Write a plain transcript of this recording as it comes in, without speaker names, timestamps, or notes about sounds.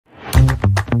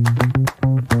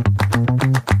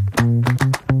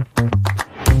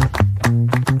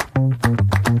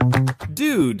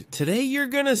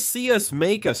gonna see us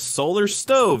make a solar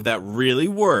stove that really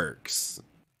works.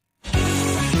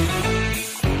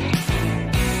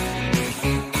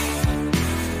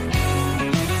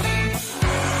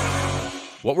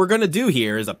 What we're gonna do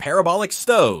here is a parabolic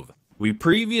stove. We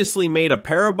previously made a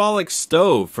parabolic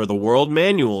stove for the world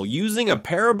manual using a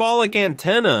parabolic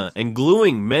antenna and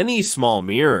gluing many small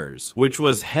mirrors, which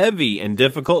was heavy and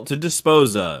difficult to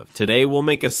dispose of. Today we'll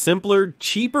make a simpler,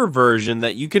 cheaper version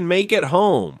that you can make at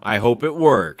home. I hope it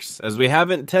works. As we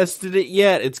haven't tested it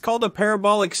yet, it's called a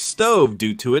parabolic stove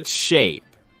due to its shape.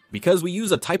 Because we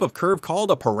use a type of curve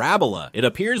called a parabola. It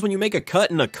appears when you make a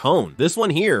cut in a cone. This one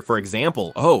here, for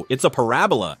example. Oh, it's a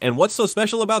parabola. And what's so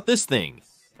special about this thing?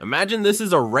 Imagine this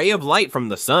is a ray of light from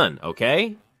the sun,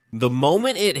 okay? The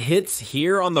moment it hits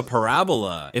here on the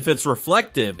parabola, if it's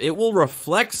reflective, it will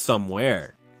reflect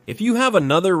somewhere. If you have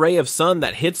another ray of sun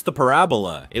that hits the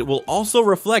parabola, it will also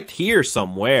reflect here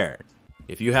somewhere.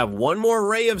 If you have one more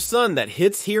ray of sun that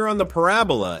hits here on the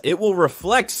parabola, it will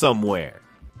reflect somewhere.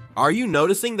 Are you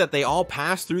noticing that they all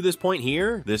pass through this point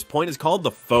here? This point is called the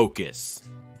focus.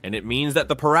 And it means that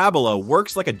the parabola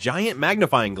works like a giant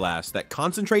magnifying glass that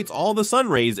concentrates all the sun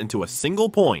rays into a single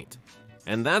point.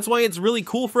 And that's why it's really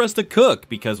cool for us to cook,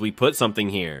 because we put something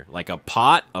here, like a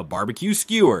pot, a barbecue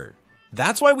skewer.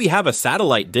 That's why we have a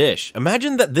satellite dish.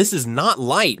 Imagine that this is not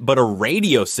light, but a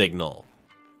radio signal.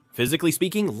 Physically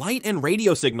speaking, light and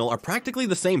radio signal are practically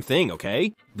the same thing,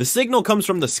 okay? The signal comes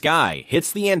from the sky,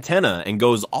 hits the antenna, and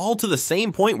goes all to the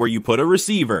same point where you put a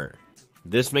receiver.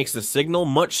 This makes the signal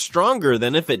much stronger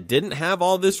than if it didn't have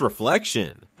all this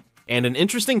reflection. And an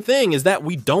interesting thing is that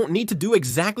we don't need to do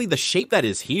exactly the shape that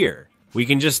is here. We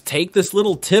can just take this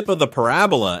little tip of the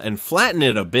parabola and flatten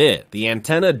it a bit. The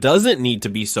antenna doesn't need to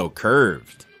be so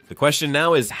curved. The question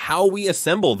now is how we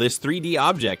assemble this 3D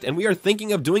object, and we are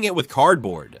thinking of doing it with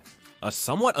cardboard. A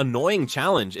somewhat annoying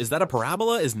challenge is that a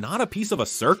parabola is not a piece of a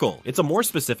circle, it's a more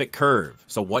specific curve.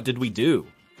 So what did we do?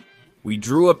 We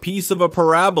drew a piece of a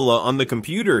parabola on the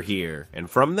computer here, and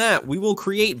from that we will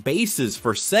create bases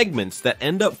for segments that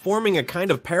end up forming a kind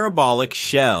of parabolic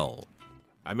shell.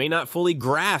 I may not fully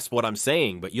grasp what I'm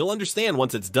saying, but you'll understand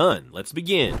once it's done. Let's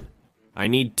begin. I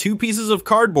need 2 pieces of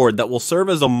cardboard that will serve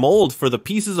as a mold for the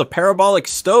pieces of parabolic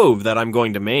stove that I'm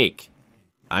going to make.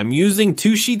 I'm using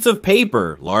 2 sheets of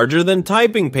paper, larger than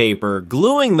typing paper,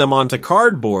 gluing them onto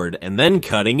cardboard, and then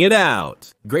cutting it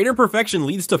out. Greater perfection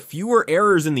leads to fewer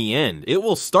errors in the end. It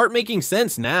will start making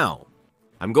sense now.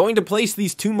 I'm going to place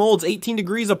these 2 molds 18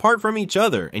 degrees apart from each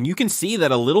other, and you can see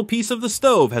that a little piece of the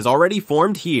stove has already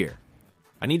formed here.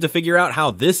 I need to figure out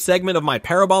how this segment of my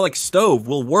parabolic stove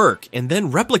will work, and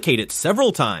then replicate it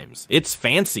several times. It's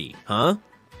fancy, huh?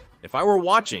 If I were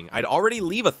watching, I'd already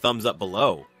leave a thumbs up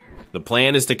below. The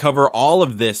plan is to cover all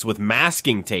of this with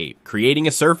masking tape, creating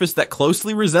a surface that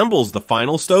closely resembles the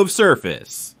final stove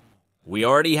surface. We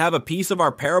already have a piece of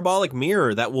our parabolic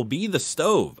mirror that will be the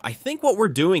stove. I think what we're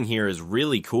doing here is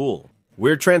really cool.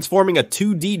 We're transforming a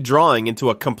 2D drawing into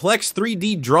a complex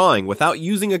 3D drawing without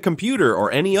using a computer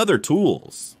or any other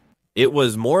tools. It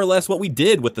was more or less what we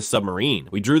did with the submarine.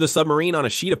 We drew the submarine on a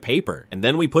sheet of paper, and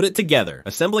then we put it together,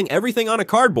 assembling everything on a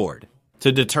cardboard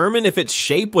to determine if its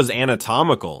shape was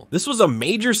anatomical. This was a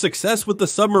major success with the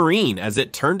submarine, as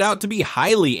it turned out to be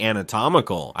highly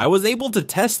anatomical. I was able to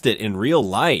test it in real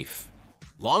life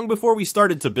long before we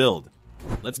started to build.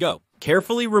 Let's go.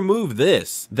 Carefully remove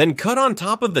this, then cut on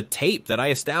top of the tape that I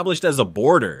established as a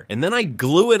border, and then I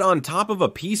glue it on top of a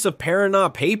piece of Parabola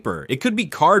paper. It could be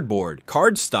cardboard,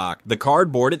 cardstock, the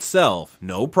cardboard itself,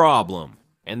 no problem.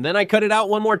 And then I cut it out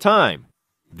one more time.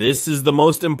 This is the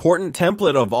most important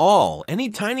template of all. Any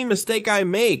tiny mistake I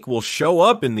make will show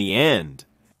up in the end.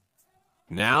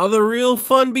 Now the real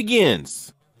fun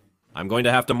begins. I'm going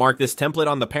to have to mark this template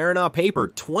on the Parabola paper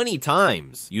 20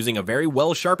 times, using a very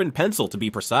well-sharpened pencil to be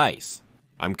precise.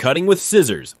 I'm cutting with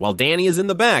scissors, while Danny is in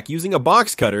the back using a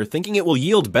box cutter, thinking it will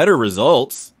yield better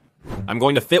results. I'm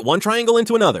going to fit one triangle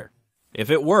into another. If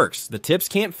it works, the tips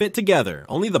can't fit together,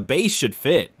 only the base should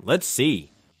fit. Let's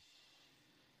see.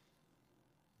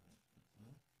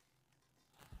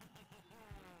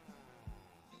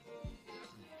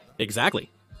 Exactly.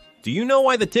 Do you know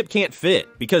why the tip can't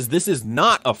fit? Because this is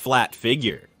not a flat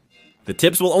figure. The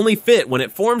tips will only fit when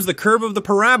it forms the curve of the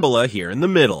parabola here in the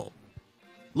middle.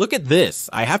 Look at this.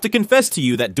 I have to confess to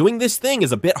you that doing this thing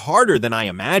is a bit harder than I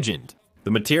imagined.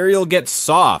 The material gets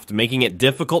soft, making it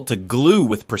difficult to glue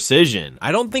with precision.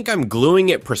 I don't think I'm gluing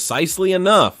it precisely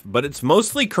enough, but it's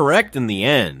mostly correct in the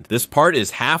end. This part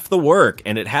is half the work,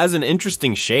 and it has an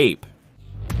interesting shape.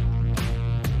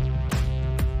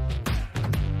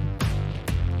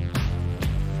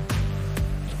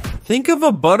 Think of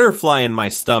a butterfly in my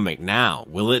stomach now.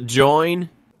 Will it join?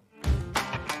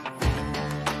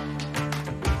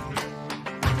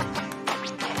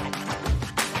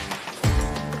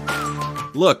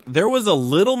 Look, there was a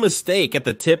little mistake at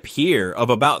the tip here of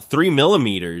about 3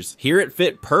 millimeters. Here it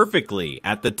fit perfectly.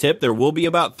 At the tip there will be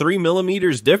about 3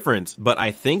 millimeters difference, but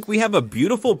I think we have a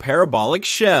beautiful parabolic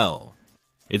shell.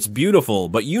 It's beautiful,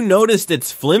 but you noticed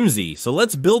it's flimsy, so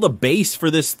let's build a base for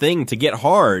this thing to get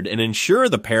hard and ensure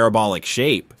the parabolic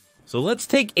shape. So let's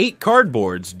take 8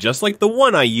 cardboards, just like the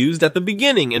one I used at the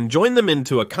beginning, and join them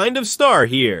into a kind of star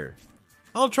here.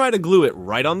 I'll try to glue it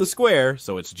right on the square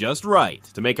so it's just right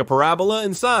to make a parabola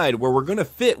inside where we're going to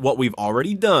fit what we've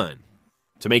already done.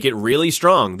 To make it really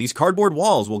strong, these cardboard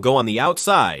walls will go on the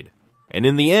outside. And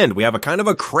in the end, we have a kind of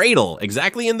a cradle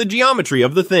exactly in the geometry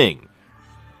of the thing.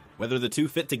 Whether the two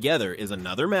fit together is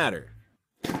another matter.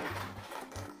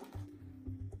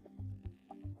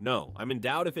 No, I'm in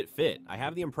doubt if it fit. I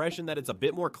have the impression that it's a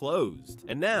bit more closed.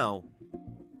 And now,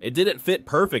 it didn't fit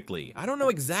perfectly. I don't know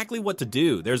exactly what to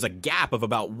do. There's a gap of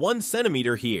about 1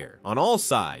 centimeter here on all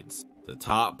sides. The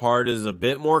top part is a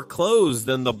bit more closed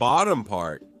than the bottom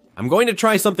part. I'm going to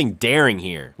try something daring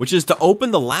here, which is to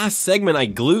open the last segment I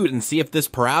glued and see if this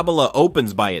parabola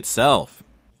opens by itself.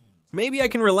 Maybe I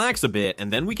can relax a bit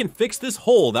and then we can fix this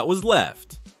hole that was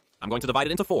left. I'm going to divide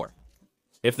it into 4.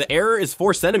 If the error is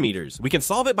 4 centimeters, we can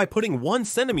solve it by putting 1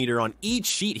 centimeter on each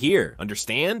sheet here.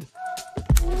 Understand?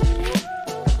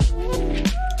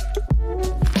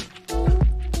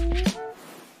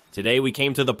 Today we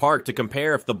came to the park to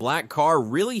compare if the black car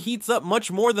really heats up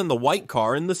much more than the white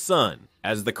car in the sun.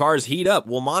 As the cars heat up,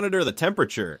 we'll monitor the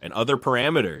temperature and other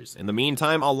parameters. In the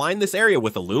meantime, I'll line this area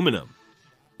with aluminum.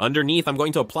 Underneath, I'm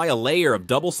going to apply a layer of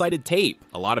double-sided tape.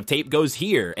 A lot of tape goes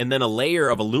here, and then a layer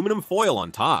of aluminum foil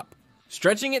on top.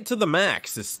 Stretching it to the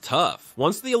max is tough.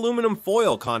 Once the aluminum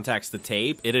foil contacts the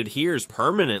tape, it adheres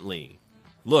permanently.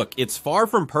 Look, it's far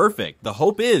from perfect. The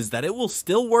hope is that it will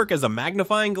still work as a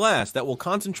magnifying glass that will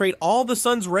concentrate all the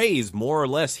sun's rays more or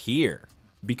less here.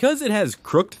 Because it has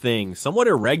crooked things, somewhat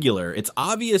irregular, it's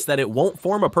obvious that it won't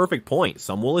form a perfect point.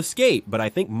 Some will escape, but I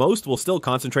think most will still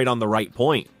concentrate on the right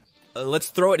point. Let's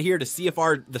throw it here to see if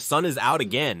the sun is out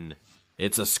again.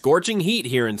 It's a scorching heat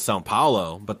here in Sao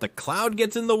Paulo, but the cloud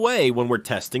gets in the way when we're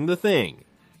testing the thing.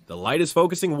 The light is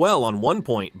focusing well on one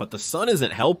point, but the sun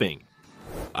isn't helping.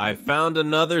 I found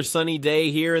another sunny day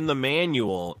here in the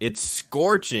manual. It's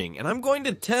scorching, and I'm going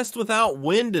to test without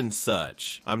wind and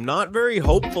such. I'm not very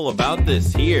hopeful about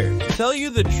this here. To tell you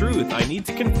the truth, I need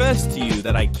to confess to you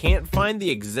that I can't find the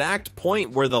exact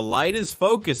point where the light is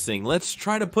focusing. Let's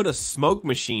try to put a smoke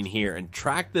machine here and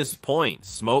track this point.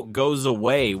 Smoke goes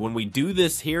away when we do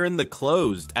this here in the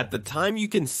closed. At the time you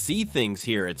can see things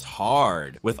here, it's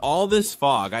hard. With all this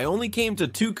fog, I only came to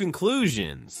 2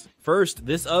 conclusions. First,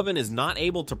 this oven is not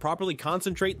able to properly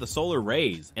concentrate the solar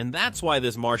rays, and that's why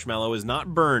this marshmallow is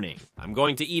not burning. I'm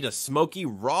going to eat a smoky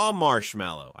raw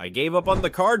marshmallow. I gave up on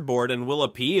the cardboard and will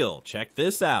appeal. Check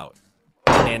this out.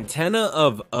 Antenna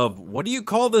of what do you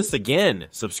call this again?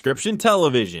 Subscription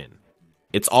television.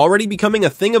 It's already becoming a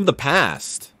thing of the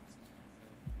past.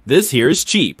 This here is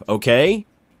cheap, okay?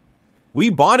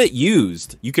 We bought it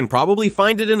used. You can probably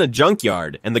find it in a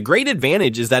junkyard, and the great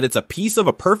advantage is that it's a piece of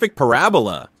a perfect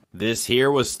parabola. This here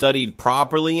was studied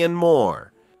properly and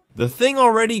more. The thing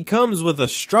already comes with a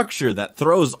structure that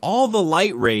throws all the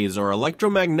light rays or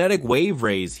electromagnetic wave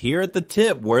rays here at the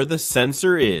tip where the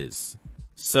sensor is.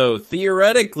 So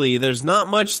theoretically, there's not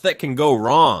much that can go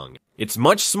wrong. It's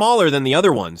much smaller than the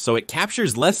other one, so it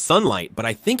captures less sunlight, but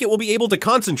I think it will be able to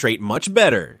concentrate much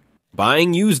better.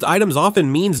 Buying used items often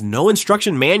means no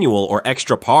instruction manual or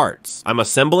extra parts. I'm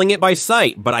assembling it by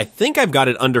sight, but I think I've got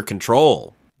it under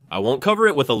control. I won't cover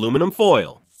it with aluminum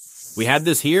foil. We had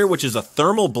this here, which is a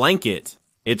thermal blanket.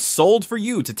 It's sold for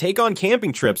you to take on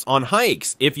camping trips, on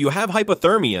hikes, if you have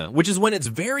hypothermia, which is when it's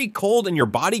very cold and your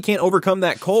body can't overcome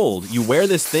that cold. You wear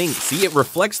this thing, see, it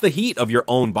reflects the heat of your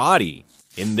own body.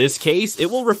 In this case, it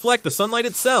will reflect the sunlight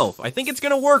itself. I think it's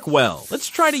gonna work well. Let's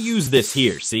try to use this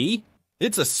here, see?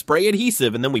 It's a spray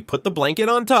adhesive and then we put the blanket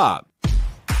on top.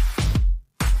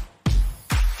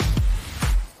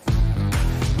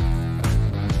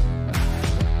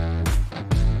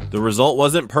 The result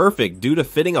wasn't perfect due to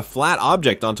fitting a flat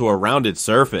object onto a rounded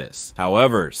surface.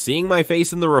 However, seeing my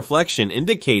face in the reflection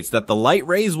indicates that the light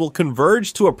rays will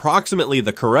converge to approximately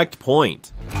the correct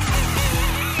point.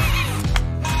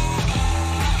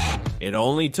 It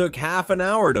only took half an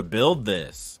hour to build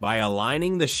this. By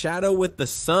aligning the shadow with the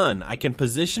sun, I can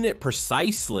position it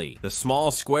precisely. The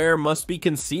small square must be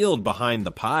concealed behind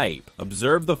the pipe.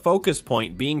 Observe the focus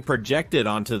point being projected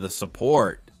onto the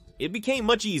support. It became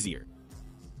much easier.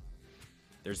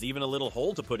 There's even a little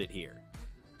hole to put it here.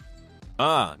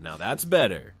 Ah, now that's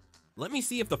better. Let me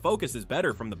see if the focus is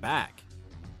better from the back.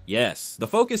 Yes, the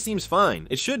focus seems fine.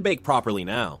 It should bake properly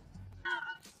now.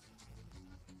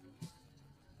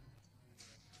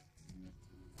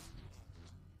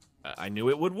 I knew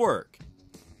it would work.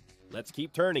 Let's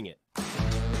keep turning it.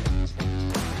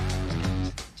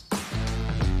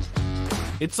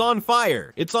 It's on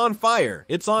fire! It's on fire!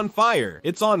 It's on fire!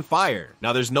 It's on fire!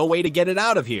 Now there's no way to get it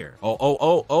out of here.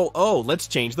 Oh, let's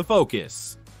change the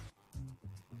focus.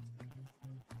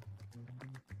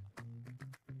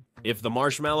 If the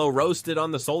marshmallow roasted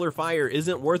on the solar fire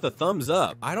isn't worth a thumbs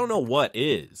up, I don't know what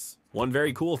is. One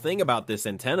very cool thing about this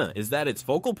antenna is that its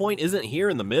focal point isn't here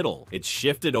in the middle, it's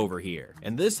shifted over here,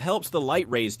 and this helps the light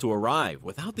rays to arrive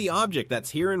without the object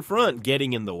that's here in front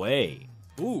getting in the way.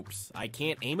 Oops, I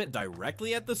can't aim it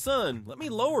directly at the sun. Let me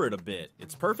lower it a bit.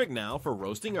 It's perfect now for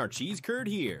roasting our cheese curd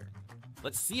here.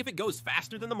 Let's see if it goes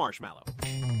faster than the marshmallow.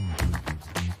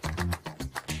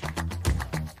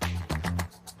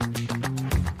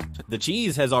 The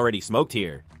cheese has already smoked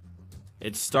here.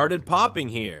 It started popping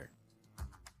here.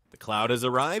 The cloud has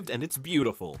arrived and it's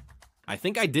beautiful. I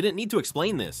think I didn't need to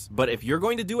explain this, but if you're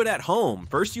going to do it at home,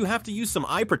 first you have to use some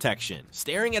eye protection.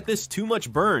 Staring at this too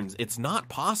much burns, it's not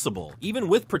possible. Even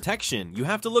with protection, you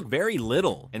have to look very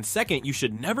little. And second, you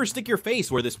should never stick your face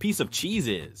where this piece of cheese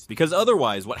is, because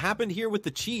otherwise what happened here with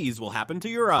the cheese will happen to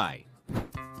your eye.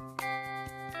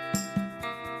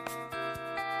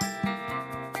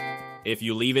 If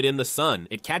you leave it in the sun,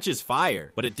 it catches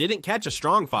fire, but it didn't catch a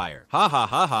strong fire. Ha ha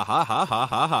ha ha ha ha ha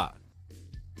ha ha.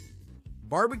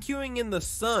 Barbecuing in the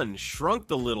sun shrunk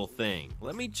the little thing.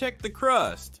 Let me check the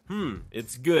crust.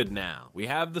 It's good now. We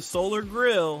have the solar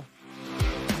grill.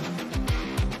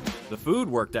 The food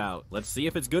worked out. Let's see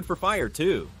if it's good for fire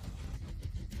too.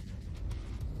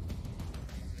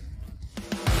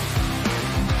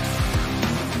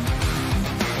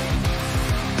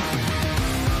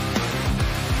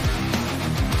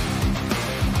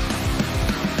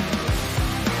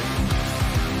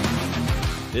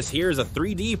 This here is a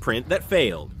 3D print that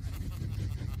failed.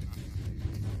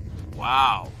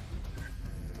 Wow.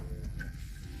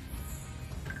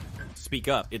 Speak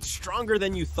up, it's stronger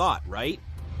than you thought, right?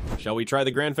 Shall we try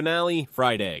the grand finale?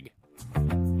 Fried egg.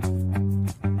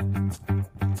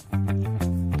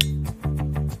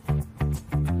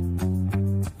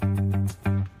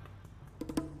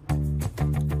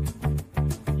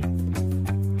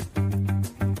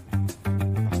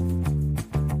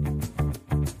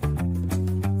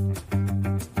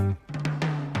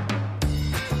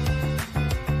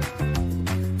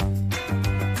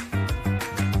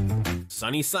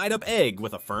 Sunny side up egg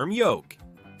with a firm yolk.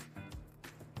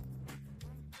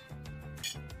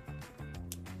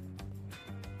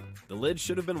 The lid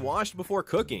should have been washed before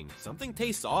cooking. Something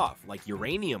tastes off, like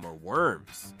uranium or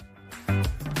worms.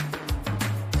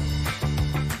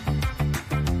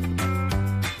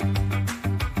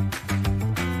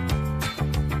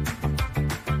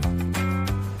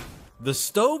 The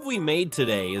stove we made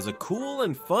today is a cool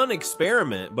and fun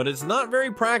experiment, but it's not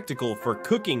very practical for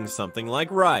cooking something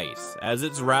like rice, as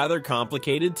it's rather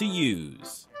complicated to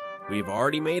use. We've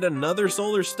already made another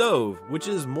solar stove, which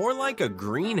is more like a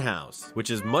greenhouse,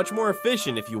 which is much more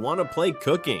efficient if you want to play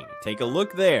cooking. Take a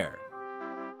look there.